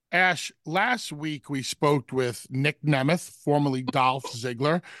 Ash, last week we spoke with Nick Nemeth, formerly Dolph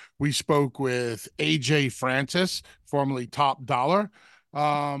Ziggler. We spoke with AJ Francis, formerly Top Dollar.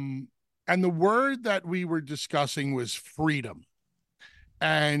 And the word that we were discussing was freedom.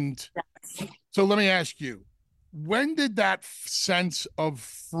 And so let me ask you, when did that sense of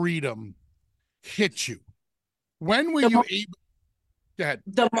freedom hit you? When were you able? Go ahead.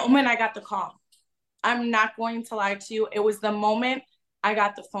 The moment I got the call. I'm not going to lie to you. It was the moment I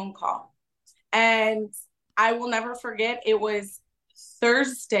got the phone call. And I will never forget, it was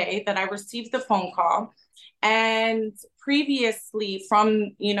Thursday that I received the phone call. And previously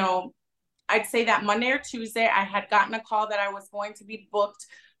from, I'd say that Monday or Tuesday, I had gotten a call that I was going to be booked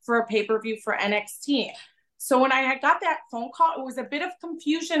for a pay-per-view for NXT. So when I had got that phone call, it was a bit of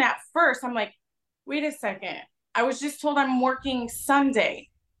confusion at first. I'm like, wait a second. I was just told I'm working Sunday.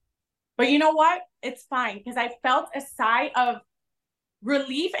 But you know what? It's fine, because I felt a sigh of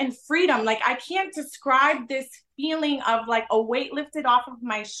relief and freedom. Like, I can't describe this feeling of like a weight lifted off of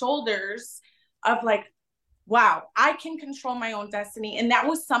my shoulders of like, wow, I can control my own destiny. And that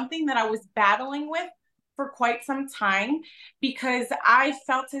was something that I was battling with for quite some time, because I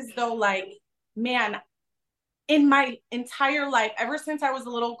felt as though like, man, in my entire life, ever since I was a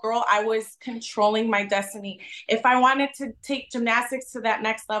little girl, I was controlling my destiny. If I wanted to take gymnastics to that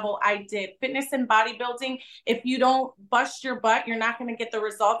next level, I did. Fitness and bodybuilding, if you don't bust your butt, you're not going to get the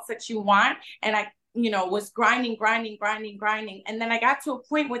results that you want. And I, was grinding. And then I got to a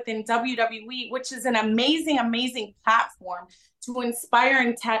point within WWE, which is an amazing, amazing platform to inspire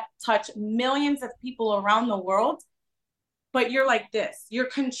and touch millions of people around the world. But you're like this, you're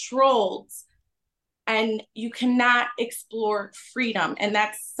controlled. And you cannot explore freedom. And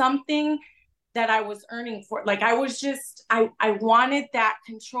that's something that I was yearning for. Like, I was just, I wanted that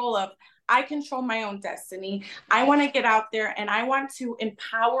control of, I control my own destiny. I want to get out there and I want to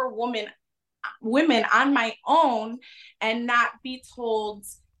empower women on my own and not be told,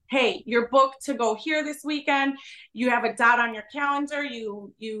 hey, you're booked to go here this weekend. You have a dot on your calendar.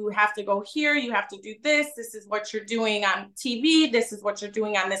 You have to go here. You have to do this. This is what you're doing on TV. This is what you're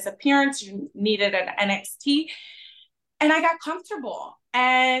doing on this appearance. You needed an NXT. And I got comfortable.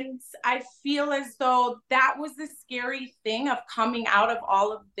 And I feel as though that was the scary thing of coming out of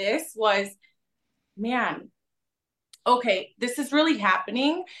all of this was, man, okay, this is really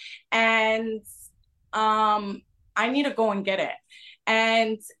happening. And I need to go and get it.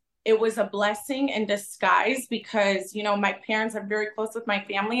 And it was a blessing in disguise because, my parents are very close with my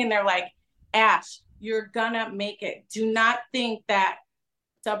family and they're like, Ash, you're gonna make it. Do not think that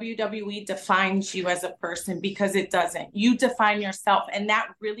WWE defines you as a person, because it doesn't. You define yourself. And that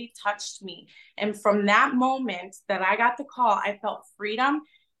really touched me. And from that moment that I got the call, I felt freedom.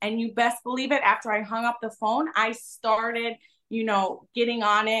 And you best believe it, after I hung up the phone, I started, getting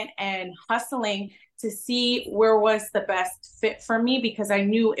on it and hustling to see where was the best fit for me, because I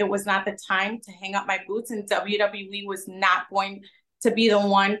knew it was not the time to hang up my boots, and WWE was not going to be the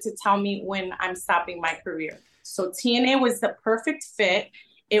one to tell me when I'm stopping my career. So TNA was the perfect fit.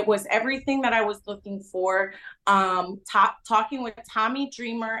 It was everything that I was looking for. Talking with Tommy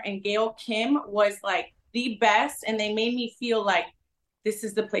Dreamer and Gail Kim was like the best, and they made me feel like this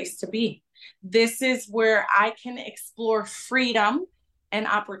is the place to be. This is where I can explore freedom and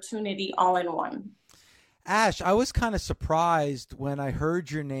opportunity all in one. Ash, I was kind of surprised when I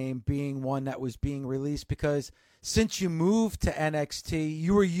heard your name being one that was being released, because since you moved to NXT,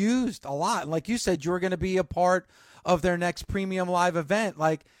 you were used a lot. And like you said, you were going to be a part of their next premium live event.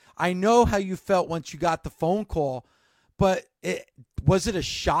 Like, I know how you felt once you got the phone call, but was it a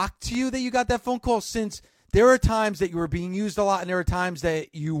shock to you that you got that phone call, since there are times that you were being used a lot and there are times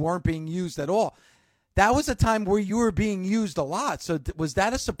that you weren't being used at all? That was a time where you were being used a lot. So was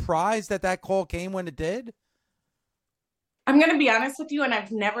that a surprise that call came when it did? I'm going to be honest with you, and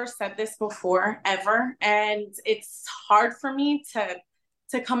I've never said this before, ever. And it's hard for me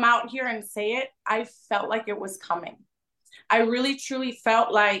to come out here and say it. I felt like it was coming. I really, truly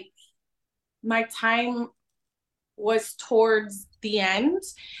felt like my time was towards the end.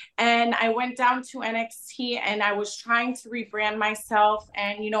 And I went down to NXT and I was trying to rebrand myself.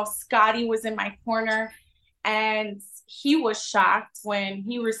 And, Scotty was in my corner, and he was shocked when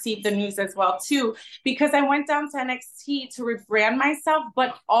he received the news as well, too, because I went down to NXT to rebrand myself,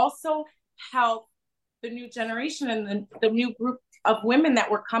 but also help the new generation and the new group of women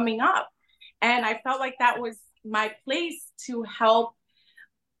that were coming up. And I felt like that was my place to help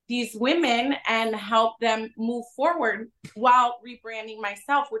these women and help them move forward while rebranding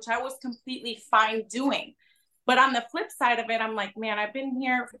myself, which I was completely fine doing. But on the flip side of it, I'm like, man, I've been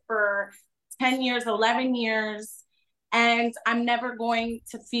here for 10 years, 11 years. And I'm never going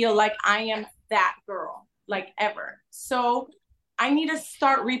to feel like I am that girl, like ever. So I need to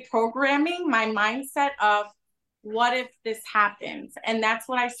start reprogramming my mindset of what if this happens? And that's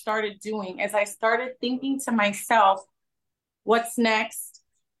what I started doing, is I started thinking to myself, what's next?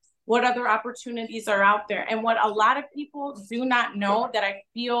 What other opportunities are out there? And what a lot of people do not know that I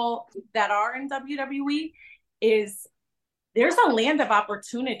feel that are in WWE is there's a land of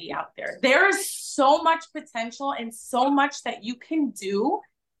opportunity out there. There is so much potential and so much that you can do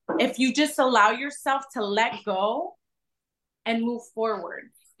if you just allow yourself to let go and move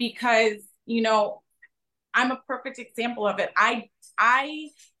forward. Because, you know, I'm a perfect example of it. I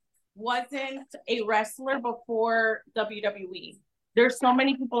wasn't a wrestler before WWE. There's so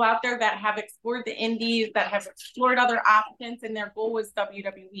many people out there that have explored the indies, that have explored other options, and their goal was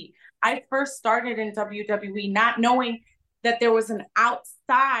WWE. I first started in WWE not knowing that there was an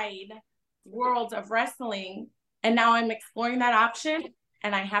outside world of wrestling, and now I'm exploring that option,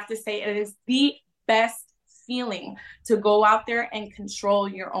 and I have to say it is the best feeling to go out there and control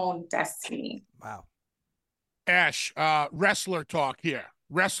your own destiny. Wow. Ash, wrestler talk here.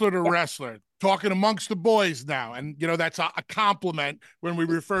 Wrestler to wrestler. Talking amongst the boys now. And, you know, that's a compliment when we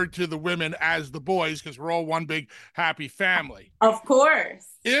refer to the women as the boys, because we're all one big happy family. Of course.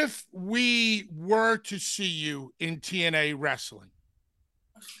 If we were to see you in TNA wrestling,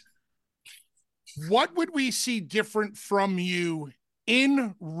 what would we see different from you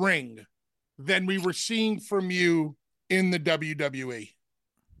in ring than we were seeing from you in the WWE?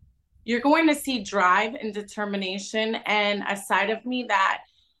 You're going to see drive and determination and a side of me that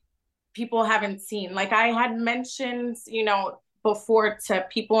people haven't seen. Like I had mentioned, you know, before to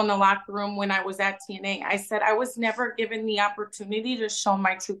people in the locker room when I was at TNA, I said I was never given the opportunity to show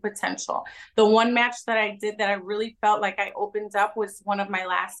my true potential. The one match that I did that I really felt like I opened up was one of my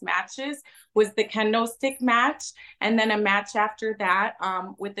last matches, was the kendo stick match. And then a match after that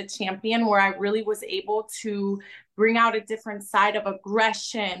with the champion, where I really was able to bring out a different side of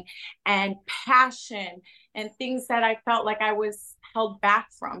aggression and passion and things that I felt like I was held back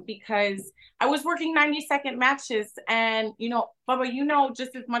from, because I was working 90-second matches. And, you know, Bubba, you know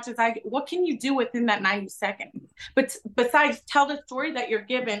just as much as I do, what can you do within that 90 seconds? But besides tell the story that you're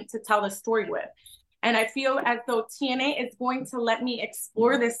given to tell the story with. And I feel as though TNA is going to let me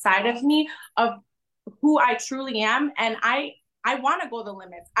explore this side of me of who I truly am. And I want to go the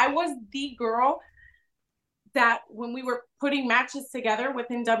limits. I was the girl that when we were putting matches together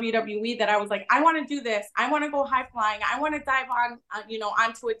within WWE, that I was like, I want to do this. I want to go high flying. I want to dive on,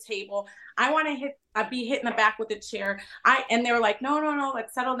 onto a table. I want to be hit in the back with a chair. And they were like, no,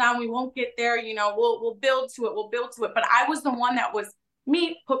 let's settle down. We won't get there. You know, we'll build to it. We'll build to it. But I was the one that was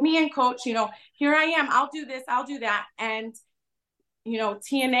put me in, coach, you know, here I am. I'll do this. I'll do that. And, you know,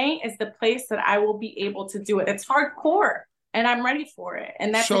 TNA is the place that I will be able to do it. It's hardcore and I'm ready for it.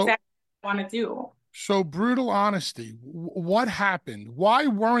 And that's exactly what I want to do. So brutal honesty. What happened? Why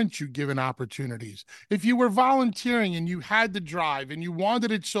weren't you given opportunities? If you were volunteering and you had the drive and you wanted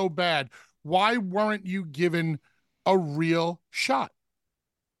it so bad, why weren't you given a real shot?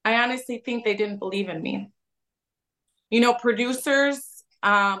 I honestly think they didn't believe in me. You know, producers,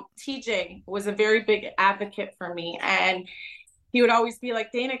 TJ was a very big advocate for me. And he would always be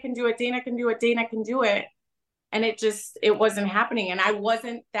like, Dana can do it. Dana can do it. Dana can do it. And it wasn't happening. And I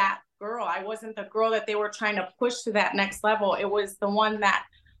wasn't that girl. I wasn't the girl that they were trying to push to that next level. It was the one that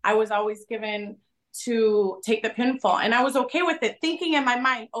I was always given to take the pinfall. And I was okay with it, thinking in my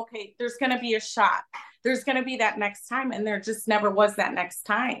mind, okay, there's going to be a shot. There's going to be that next time. And there just never was that next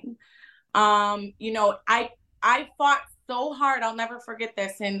time. You know, I fought so hard. I'll never forget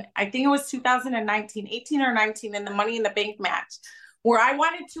this. And I think it was 2019, 18 or 19 in the Money in the Bank match, where I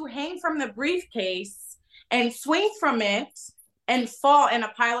wanted to hang from the briefcase and swing from it and fall, and a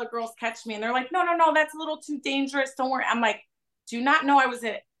pile of girls catch me. And they're like, no, that's a little too dangerous. Don't worry. I'm like, do you not know I was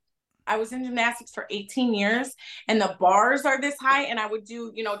in gymnastics for 18 years and the bars are this high, and I would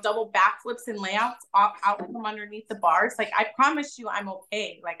do, you know, double backflips and layouts out from underneath the bars. Like, I promise you I'm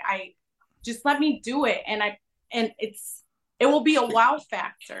okay. Like, I just let me do it. And it will be a wow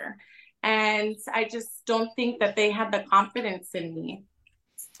factor. And I just don't think that they had the confidence in me.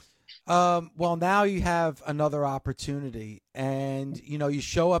 Well, now you have another opportunity, and, you know, you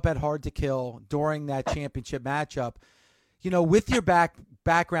show up at Hard to Kill during that championship matchup. You know, with your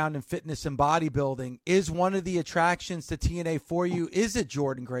background in fitness and bodybuilding, is one of the attractions to TNA for you, is it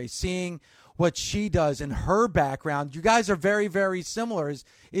Jordynne Grace? Seeing what she does in her background, you guys are very, very similar.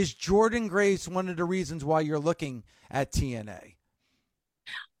 Is Jordynne Grace one of the reasons why you're looking at TNA?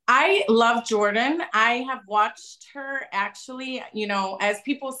 I love Jordan. I have watched her actually, as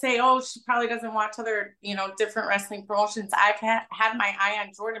people say, oh, she probably doesn't watch other, different wrestling promotions. I've had my eye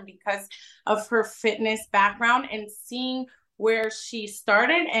on Jordan because of her fitness background and seeing where she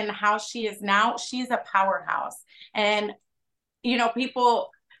started and how she is now. She's a powerhouse. And, people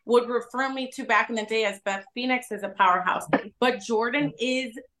would refer me to back in the day as Beth Phoenix as a powerhouse, but Jordan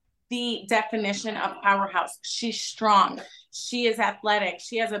is the definition of powerhouse. She's strong. She is athletic.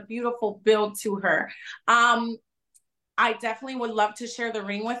 She has a beautiful build to her. I definitely would love to share the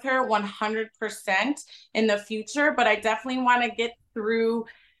ring with her 100% in the future, but I definitely want to get through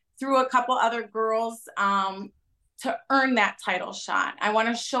a couple other girls to earn that title shot. I want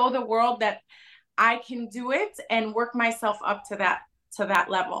to show the world that I can do it and work myself up to that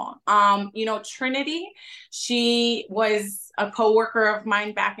level. Trinity, she was a coworker of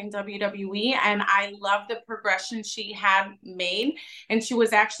mine back in WWE, and I love the progression she had made. And she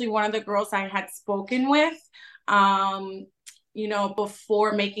was actually one of the girls I had spoken with,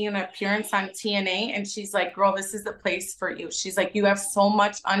 before making an appearance on TNA. And she's like, girl, this is the place for you. She's like, you have so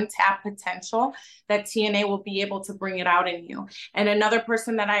much untapped potential that TNA will be able to bring it out in you. And another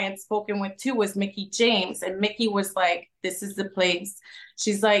person that I had spoken with too was Mickie James. And Mickie was like, this is the place.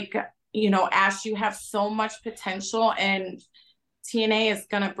 She's like, Ash, you have so much potential and TNA is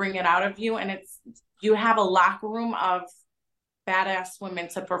going to bring it out of you. And you have a locker room of badass women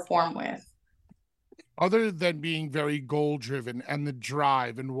to perform with. Other than being very goal driven and the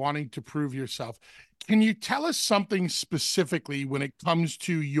drive and wanting to prove yourself, can you tell us something specifically when it comes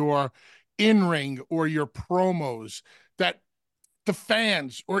to your in-ring or your promos that the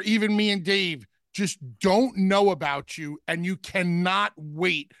fans or even me and Dave just don't know about you and you cannot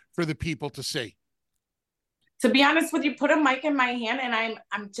wait for the people to see? To be honest with you, put a mic in my hand and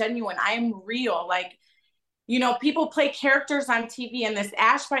I'm genuine. I am real. Like, people play characters on TV, and this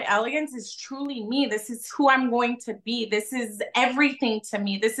Ash by Elegance is truly me. This is who I'm going to be. This is everything to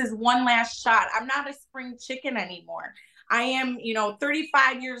me. This is one last shot. I'm not a spring chicken anymore. I am,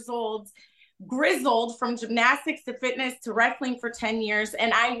 35 years old, grizzled from gymnastics to fitness to wrestling for 10 years.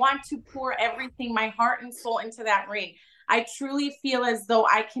 And I want to pour everything, my heart and soul, into that ring. I truly feel as though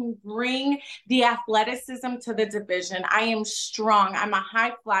I can bring the athleticism to the division. I am strong. I'm a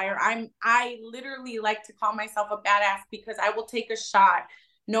high flyer. I literally like to call myself a badass because I will take a shot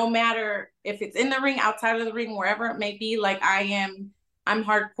no matter if it's in the ring, outside of the ring, wherever it may be. Like I'm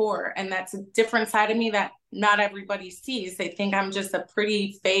hardcore. And that's a different side of me that not everybody sees. They think I'm just a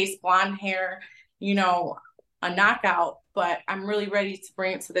pretty face, blonde hair, a knockout, but I'm really ready to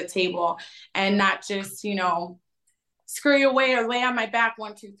bring it to the table and not just, scurry away or lay on my back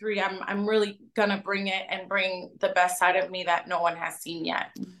 1, 2, 3. I'm really gonna bring it and bring the best side of me that no one has seen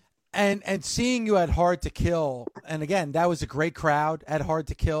yet. And seeing you at Hard to Kill, and again, that was a great crowd at Hard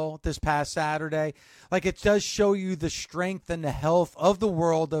to Kill this past Saturday. Like, it does show you the strength and the health of the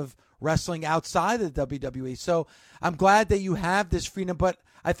world of wrestling outside of the WWE. So I'm glad that you have this freedom, but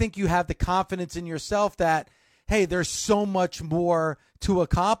I think you have the confidence in yourself that, hey, there's so much more to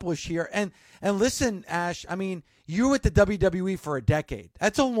accomplish here. And listen, Ash, I mean, you were at the WWE for a decade.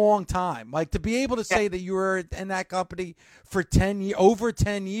 That's a long time. Like, to be able to say that you were in that company for over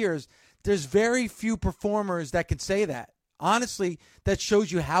 10 years, there's very few performers that can say that. Honestly, that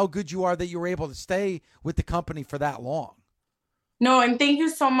shows you how good you are that you were able to stay with the company for that long. No, and thank you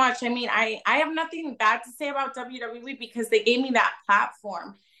so much. I mean, I have nothing bad to say about WWE because they gave me that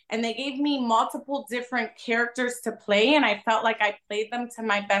platform. And they gave me multiple different characters to play. And I felt like I played them to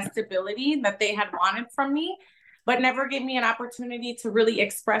my best ability that they had wanted from me, but never gave me an opportunity to really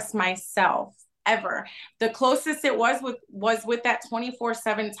express myself ever. The closest it was with that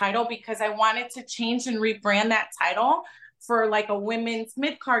 24/7 title, because I wanted to change and rebrand that title for like a women's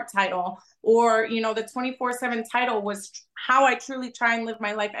mid-card title, or, the 24/7 title was how I truly try and live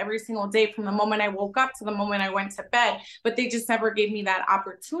my life every single day from the moment I woke up to the moment I went to bed. But they just never gave me that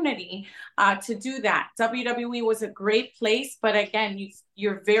opportunity to do that. WWE was a great place, but again,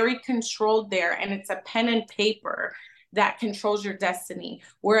 you're very controlled there, and it's a pen and paper that controls your destiny.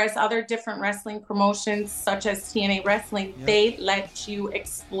 Whereas other different wrestling promotions, such as TNA Wrestling, they let you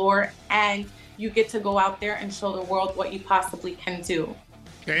explore and you get to go out there and show the world what you possibly can do.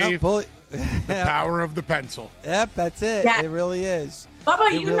 Dave, the power of the pencil. Yep, that's it. Yeah. It really is.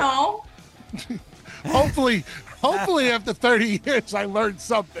 Bubba, Hopefully after 30 years, I learned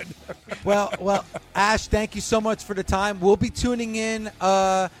something. Well, Ash, thank you so much for the time. We'll be tuning in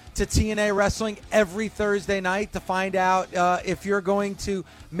to TNA Wrestling every Thursday night to find out if you're going to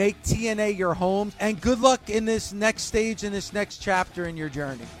make TNA your home. And good luck in this next stage, in this next chapter in your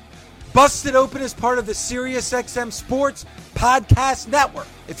journey. Busted Open is part of the SiriusXM Sports Podcast Network.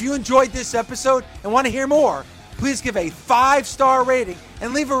 If you enjoyed this episode and want to hear more, please give a 5-star rating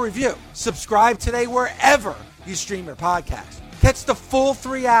and leave a review. Subscribe today wherever you stream your podcast. Catch the full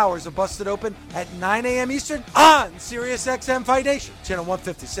 3 hours of Busted Open at 9 a.m. Eastern on SiriusXM Fight Nation, channel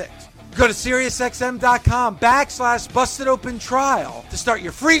 156. Go to SiriusXM.com/Busted Open Trial to start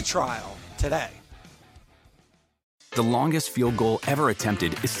your free trial today. The longest field goal ever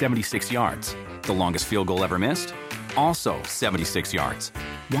attempted is 76 yards. The longest field goal ever missed? Also 76 yards.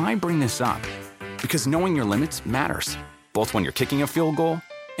 Why bring this up? Because knowing your limits matters, both when you're kicking a field goal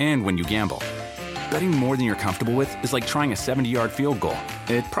and when you gamble. Betting more than you're comfortable with is like trying a 70-yard field goal.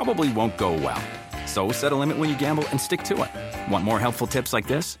 It probably won't go well. So set a limit when you gamble and stick to it. Want more helpful tips like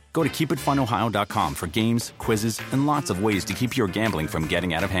this? Go to keepitfunohio.com for games, quizzes, and lots of ways to keep your gambling from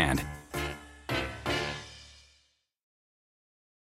getting out of hand.